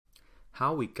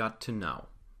How We Got to Now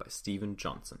by Steven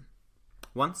Johnson.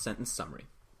 One sentence summary.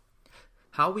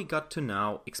 How We Got to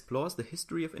Now explores the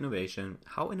history of innovation,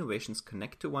 how innovations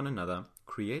connect to one another,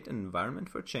 create an environment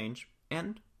for change,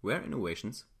 and where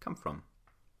innovations come from.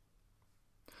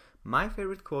 My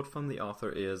favorite quote from the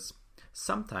author is,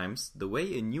 "Sometimes the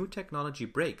way a new technology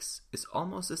breaks is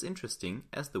almost as interesting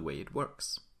as the way it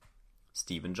works."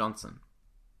 Steven Johnson.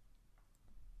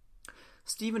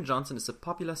 Steven Johnson is a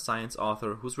popular science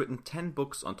author who's written 10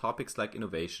 books on topics like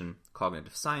innovation,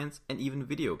 cognitive science, and even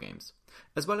video games,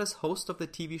 as well as host of the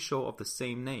TV show of the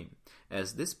same name,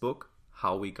 as this book,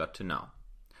 How We Got to Now,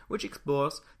 which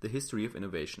explores the history of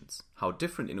innovations, how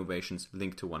different innovations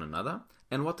link to one another,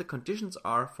 and what the conditions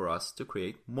are for us to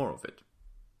create more of it.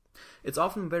 It's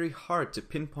often very hard to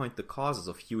pinpoint the causes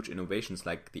of huge innovations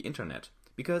like the internet,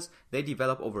 because they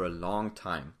develop over a long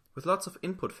time, with lots of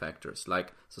input factors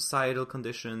like societal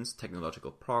conditions,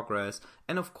 technological progress,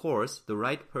 and of course the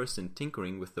right person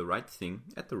tinkering with the right thing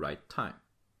at the right time.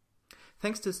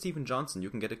 Thanks to Steven Johnson, you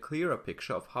can get a clearer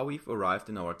picture of how we've arrived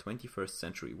in our 21st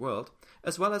century world,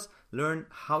 as well as learn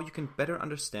how you can better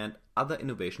understand other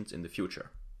innovations in the future.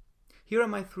 Here are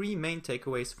my 3 main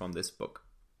takeaways from this book.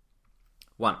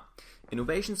 1.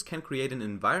 Innovations can create an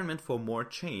environment for more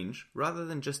change rather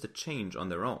than just a change on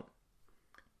their own.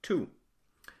 2.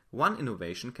 One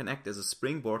innovation can act as a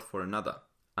springboard for another,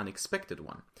 unexpected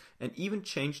one, and even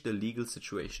change the legal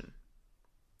situation.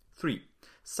 3.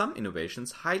 Some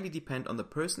innovations highly depend on the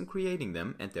person creating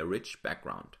them and their rich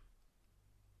background.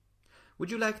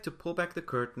 Would you like to pull back the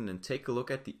curtain and take a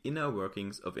look at the inner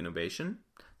workings of innovation?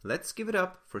 Let's give it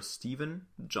up for Steven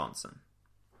Johnson.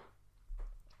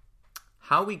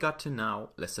 How We Got to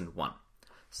Now, Lesson 1.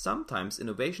 Sometimes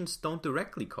innovations don't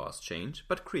directly cause change,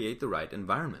 but create the right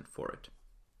environment for it.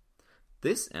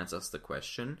 This answers the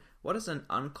question, what is an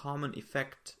uncommon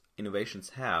effect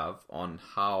innovations have on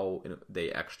how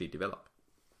they actually develop?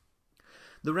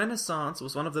 The Renaissance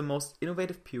was one of the most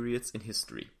innovative periods in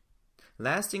history.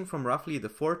 Lasting from roughly the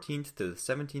 14th to the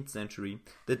 17th century,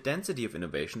 the density of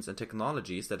innovations and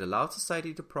technologies that allowed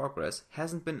society to progress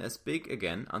hasn't been as big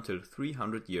again until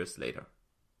 300 years later.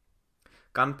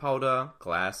 Gunpowder,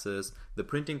 glasses, the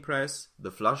printing press,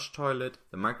 the flush toilet,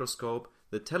 the microscope,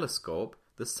 the telescope,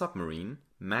 the submarine,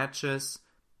 matches,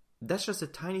 that's just a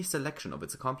tiny selection of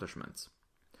its accomplishments.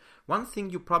 One thing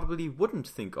you probably wouldn't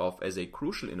think of as a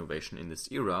crucial innovation in this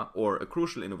era, or a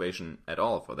crucial innovation at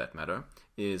all for that matter,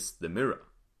 is the mirror.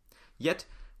 Yet,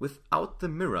 without the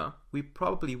mirror, we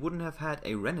probably wouldn't have had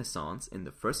a Renaissance in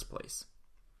the first place.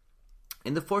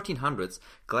 In the 1400s,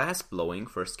 glass blowing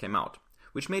first came out,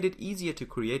 which made it easier to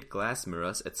create glass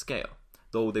mirrors at scale,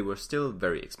 though they were still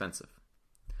very expensive.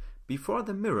 Before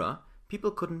the mirror,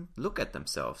 people couldn't look at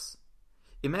themselves.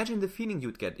 Imagine the feeling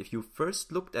you'd get if you first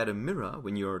looked at a mirror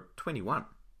when you're 21.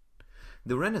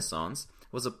 The Renaissance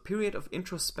was a period of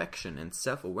introspection and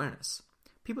self-awareness.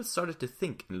 People started to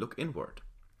think and look inward.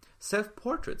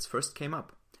 Self-portraits first came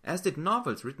up, as did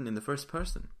novels written in the first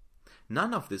person.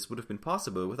 None of this would have been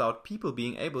possible without people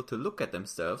being able to look at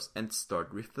themselves and start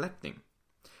reflecting.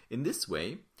 In this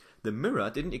way, the mirror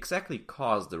didn't exactly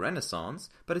cause the Renaissance,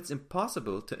 but it's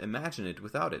impossible to imagine it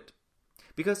without it,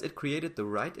 because it created the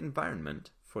right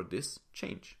environment for this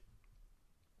change.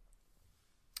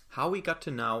 How We Got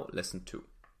to Now, Lesson 2.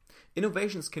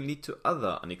 Innovations can lead to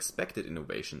other unexpected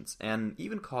innovations and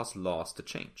even cause laws to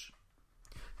change.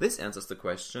 This answers the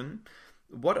question,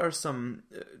 what are some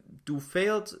do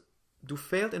failed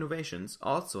innovations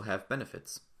also have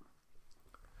benefits?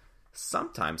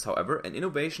 Sometimes, however, an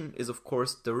innovation is of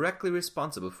course directly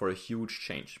responsible for a huge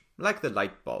change, like the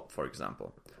light bulb, for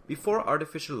example. Before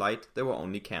artificial light, there were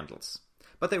only candles,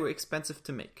 but they were expensive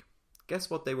to make. Guess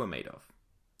what they were made of?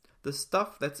 The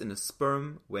stuff that's in a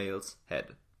sperm whale's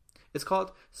head. It's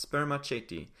called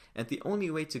spermaceti, and the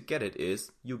only way to get it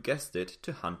is, you guessed it,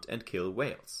 to hunt and kill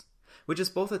whales, which is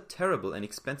both a terrible and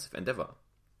expensive endeavor.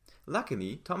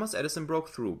 Luckily, Thomas Edison broke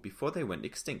through before they went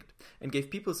extinct and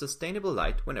gave people sustainable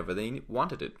light whenever they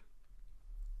wanted it.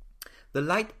 The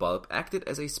light bulb acted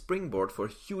as a springboard for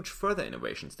huge further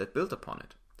innovations that built upon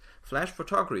it. Flash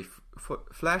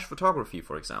photography,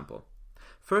 for example.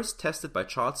 First tested by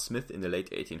Charles Smith in the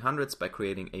late 1800s by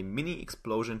creating a mini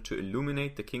explosion to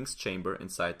illuminate the king's chamber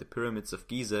inside the pyramids of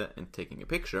Giza and taking a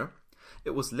picture,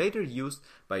 it was later used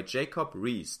by Jacob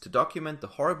Riis to document the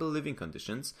horrible living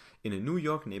conditions in a New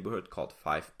York neighborhood called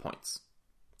 5 Points.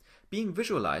 Being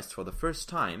visualized for the first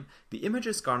time, the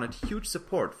images garnered huge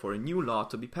support for a new law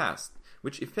to be passed,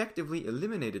 which effectively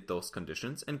eliminated those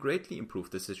conditions and greatly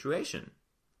improved the situation.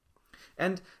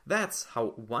 And that's how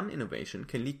one innovation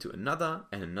can lead to another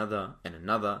and another and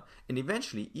another, and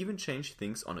eventually even change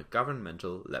things on a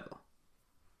governmental level.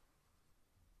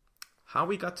 How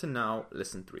we got to now,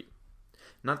 lesson 3.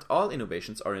 Not all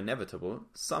innovations are inevitable,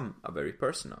 some are very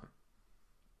personal.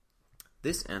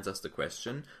 This answers the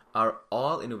question, are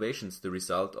all innovations the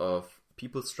result of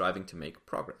people striving to make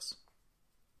progress?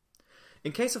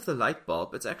 In case of the light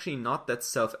bulb, it's actually not that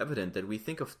self-evident that we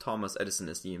think of Thomas Edison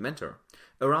as the inventor.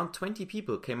 Around 20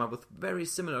 people came up with very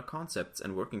similar concepts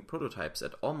and working prototypes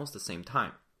at almost the same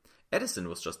time. Edison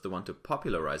was just the one to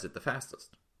popularize it the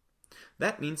fastest.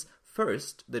 That means,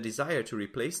 first, the desire to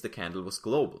replace the candle was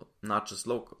global, not just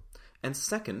local. And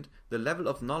second, the level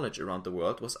of knowledge around the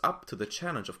world was up to the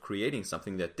challenge of creating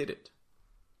something that did it.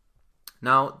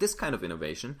 Now, this kind of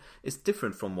innovation is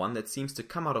different from one that seems to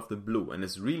come out of the blue and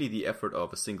is really the effort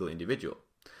of a single individual.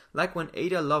 Like when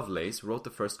Ada Lovelace wrote the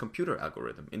first computer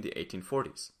algorithm in the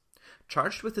 1840s.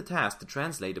 Charged with the task to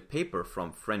translate a paper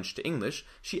from French to English,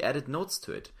 she added notes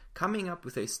to it, coming up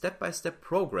with a step-by-step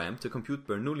program to compute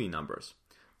Bernoulli numbers,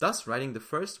 thus writing the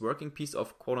first working piece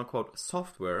of quote-unquote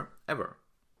software ever.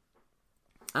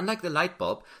 Unlike the light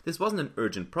bulb, this wasn't an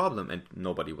urgent problem and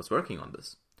nobody was working on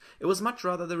this. It was much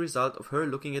rather the result of her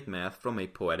looking at math from a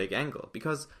poetic angle,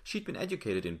 because she'd been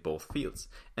educated in both fields,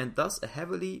 and thus a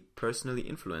heavily personally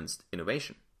influenced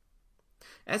innovation.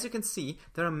 As you can see,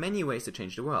 there are many ways to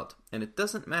change the world, and it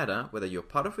doesn't matter whether you're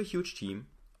part of a huge team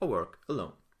or work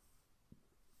alone.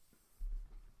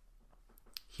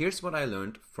 Here's what I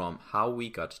learned from How We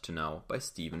Got to Now by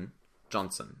Steven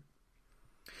Johnson.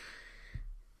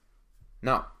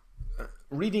 Now,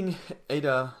 reading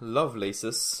Ada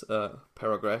Lovelace's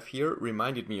paragraph here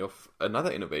reminded me of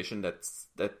another innovation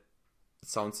that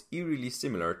sounds eerily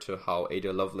similar to how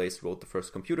Ada Lovelace wrote the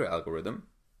first computer algorithm.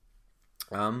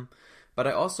 But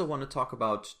I also want to talk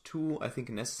about two, I think,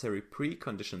 necessary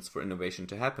preconditions for innovation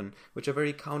to happen, which are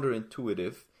very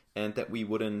counterintuitive and that we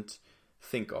wouldn't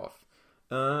think of.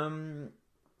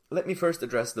 Let me first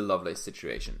address the Lovelace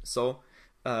situation. So,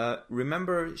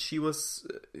 remember, she was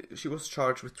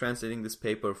charged with translating this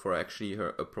paper for actually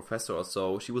a professor or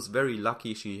so. She was very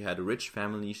lucky. She had a rich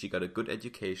family. She got a good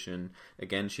education.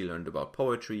 Again, she learned about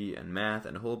poetry and math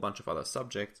and a whole bunch of other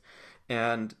subjects.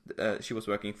 And she was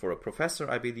working for a professor,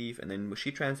 I believe. And then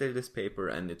she translated this paper,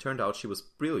 and it turned out she was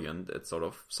brilliant at sort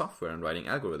of software and writing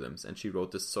algorithms. And she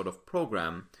wrote this sort of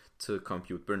program to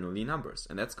compute Bernoulli numbers.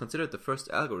 And that's considered the first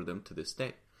algorithm to this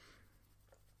day.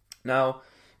 Now,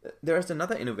 there is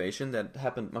another innovation that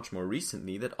happened much more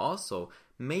recently that also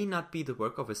may not be the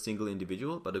work of a single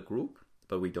individual but a group,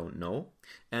 but we don't know.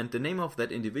 And the name of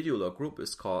that individual or group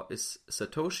is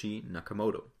Satoshi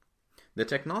Nakamoto. The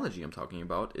technology I'm talking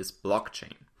about is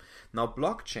blockchain. Now,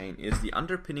 blockchain is the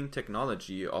underpinning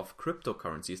technology of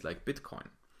cryptocurrencies like Bitcoin.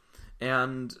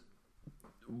 And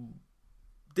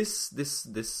this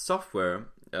software,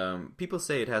 people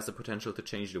say it has the potential to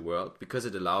change the world because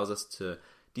it allows us to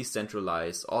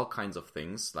decentralize all kinds of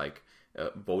things like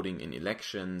voting in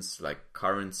elections, like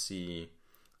currency,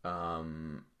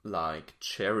 like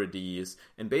charities,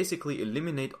 and basically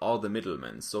eliminate all the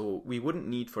middlemen. So we wouldn't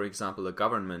need, for example, a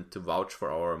government to vouch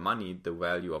for our money, the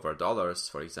value of our dollars,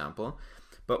 for example,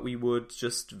 but we would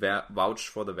just vouch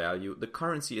for the value. The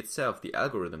currency itself, the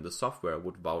algorithm, the software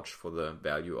would vouch for the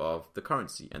value of the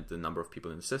currency and the number of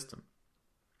people in the system.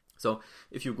 So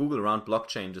if you Google around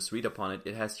blockchain, just read upon it,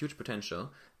 it has huge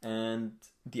potential. And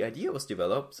the idea was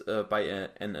developed by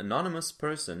an anonymous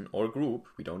person or group,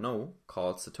 we don't know,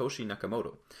 called Satoshi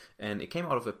Nakamoto. And it came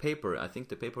out of a paper. I think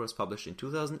the paper was published in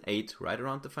 2008, right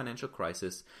around the financial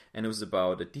crisis. And it was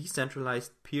about a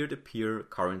decentralized peer-to-peer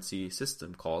currency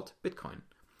system called Bitcoin.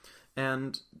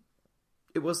 And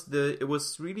it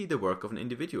was really the work of an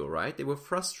individual, right? They were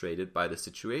frustrated by the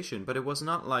situation, but it was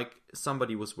not like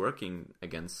somebody was working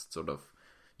against sort of,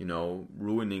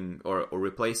 ruining or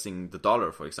replacing the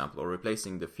dollar, for example, or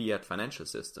replacing the fiat financial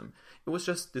system. It was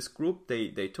just this group,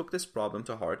 they took this problem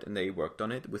to heart and they worked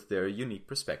on it with their unique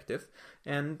perspective,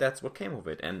 and that's what came of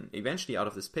it. And eventually out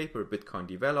of this paper, Bitcoin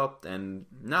developed, and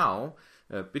now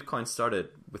Bitcoin started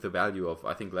with a value of,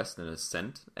 I think, less than a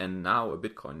cent, and now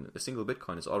a single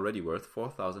Bitcoin is already worth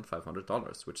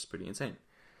 $4,500, which is pretty insane.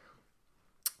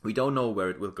 We don't know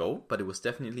where it will go, but it was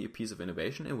definitely a piece of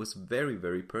innovation. It was very,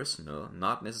 very personal,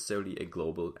 not necessarily a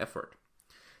global effort.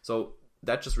 So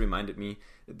that just reminded me.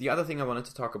 The other thing I wanted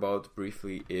to talk about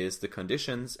briefly is the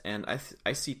conditions, and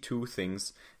I see two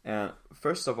things.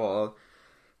 First of all,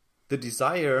 the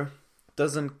desire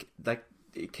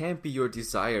it can't be your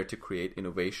desire to create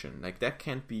innovation. Like, that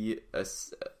can't be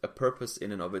a purpose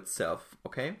in and of itself,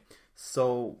 okay?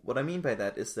 So what I mean by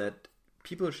that is that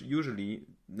people usually,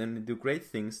 when they do great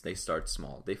things, they start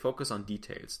small. They focus on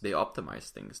details. They optimize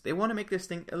things. They want to make this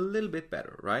thing a little bit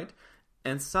better, right?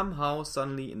 And somehow,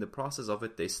 suddenly, in the process of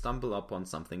it, they stumble upon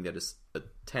something that is a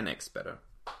 10x better.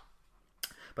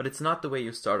 But it's not the way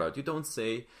you start out. You don't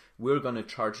say, we're going to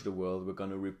charge the world, we're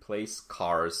going to replace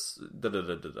cars,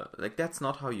 da-da-da-da-da. Like, that's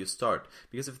not how you start.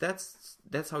 Because if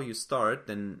that's how you start,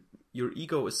 then your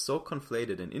ego is so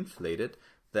conflated and inflated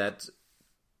that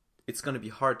it's going to be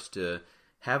hard to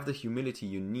have the humility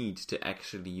you need to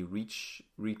actually reach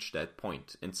that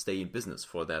point and stay in business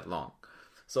for that long.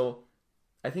 So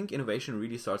I think innovation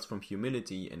really starts from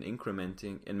humility and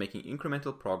incrementing and making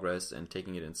incremental progress and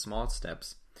taking it in small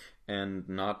steps, and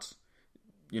not,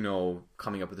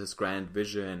 coming up with this grand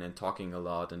vision and talking a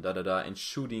lot and da-da-da and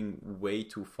shooting way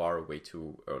too far, way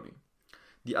too early.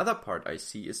 The other part I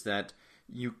see is that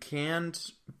you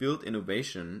can't build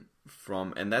innovation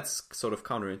from, and that's sort of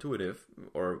counterintuitive,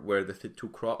 or where the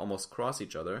two almost cross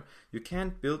each other. You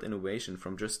can't build innovation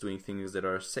from just doing things that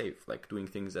are safe, like doing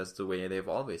things as the way they've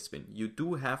always been. You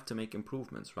do have to make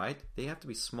improvements, right? They have to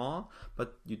be small,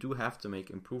 but you do have to make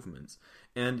improvements.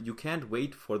 And you can't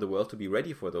wait for the world to be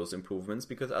ready for those improvements,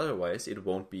 because otherwise it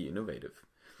won't be innovative.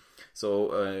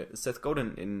 So Seth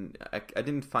Godin, I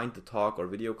didn't find the talk or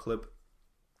video clip,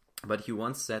 but he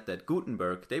once said that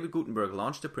David Gutenberg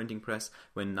launched the printing press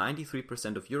when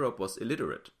 93% of Europe was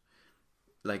illiterate.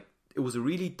 Like, it was a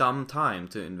really dumb time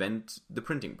to invent the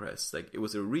printing press. Like, it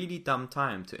was a really dumb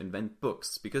time to invent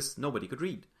books because nobody could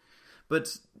read.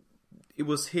 But it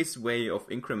was his way of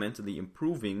incrementally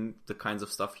improving the kinds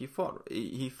of stuff he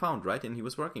found, right? And he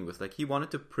was working with. Like, he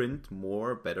wanted to print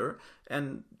more, better,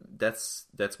 and that's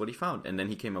what he found. And then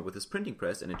he came up with his printing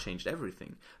press, and it changed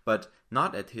everything. But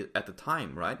not at the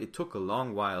time, right? It took a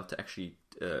long while to actually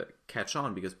catch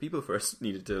on, because people first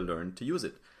needed to learn to use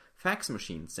it. Fax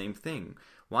machine, same thing.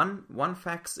 One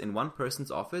fax in one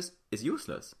person's office is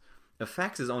useless. A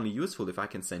fax is only useful if I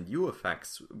can send you a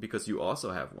fax because you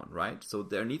also have one, right? So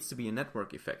there needs to be a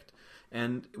network effect.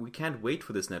 And we can't wait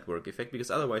for this network effect,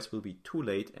 because otherwise we'll be too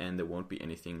late and there won't be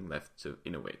anything left to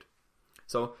innovate.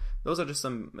 So those are just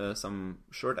some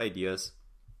short ideas.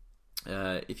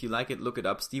 If you like it, look it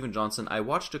up. Steven Johnson. I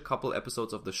watched a couple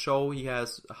episodes of the show he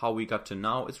has, How We Got to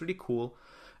Now. It's really cool.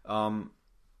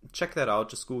 Check that out.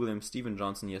 Just Google him, Steven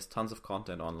Johnson. He has tons of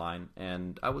content online.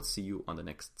 And I will see you on the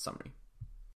next summary.